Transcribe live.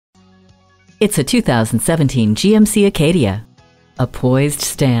It's a 2017 GMC Acadia. A poised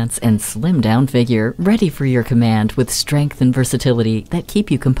stance and slimmed-down figure ready for your command with strength and versatility that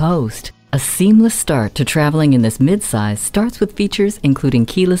keep you composed. A seamless start to traveling in this midsize starts with features including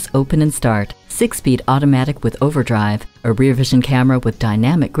keyless open and start, 6-speed automatic with overdrive, a rear vision camera with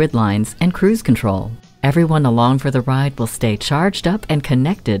dynamic grid lines, and cruise control. Everyone along for the ride will stay charged up and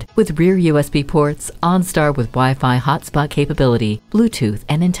connected with rear USB ports, OnStar with Wi-Fi hotspot capability, Bluetooth,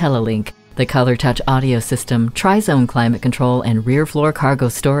 and IntelliLink. The ColorTouch audio system, tri-zone climate control, and rear floor cargo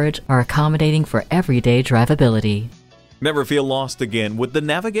storage are accommodating for everyday drivability. Never feel lost again with the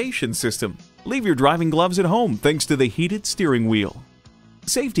navigation system. Leave your driving gloves at home thanks to the heated steering wheel.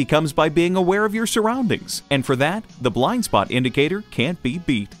 Safety comes by being aware of your surroundings, and for that, the blind spot indicator can't be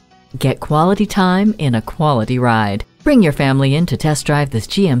beat. Get quality time in a quality ride. Bring your family in to test drive this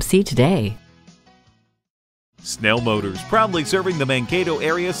GMC today. Snell Motors, proudly serving the Mankato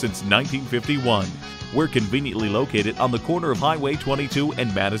area since 1951. We're conveniently located on the corner of Highway 22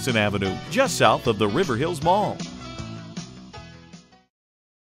 and Madison Avenue, just south of the River Hills Mall.